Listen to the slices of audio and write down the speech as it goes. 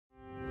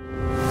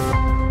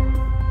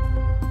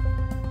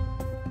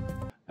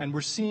And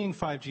we're seeing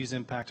 5G's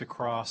impact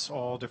across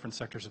all different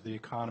sectors of the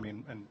economy.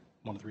 And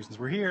one of the reasons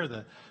we're here,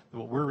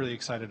 what we're really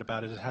excited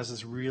about is it has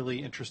this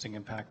really interesting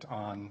impact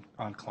on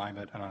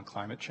climate and on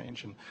climate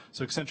change. And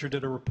so Accenture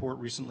did a report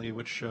recently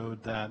which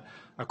showed that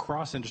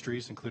across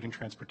industries, including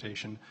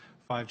transportation,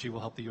 5G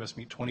will help the U.S.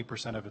 meet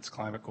 20% of its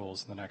climate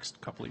goals in the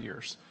next couple of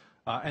years.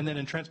 And then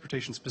in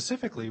transportation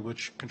specifically,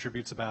 which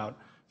contributes about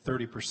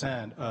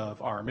 30%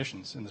 of our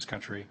emissions in this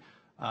country,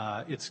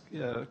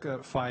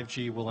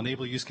 5G will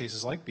enable use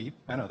cases like BEEP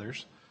and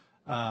others,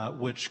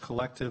 which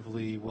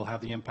collectively will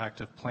have the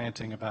impact of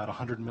planting about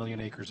 100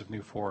 million acres of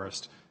new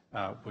forest,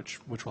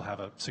 which will have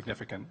a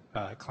significant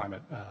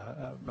climate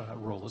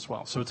role as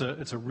well. So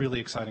it's a really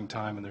exciting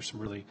time, and there's some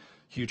really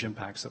huge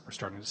impacts that we're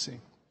starting to see.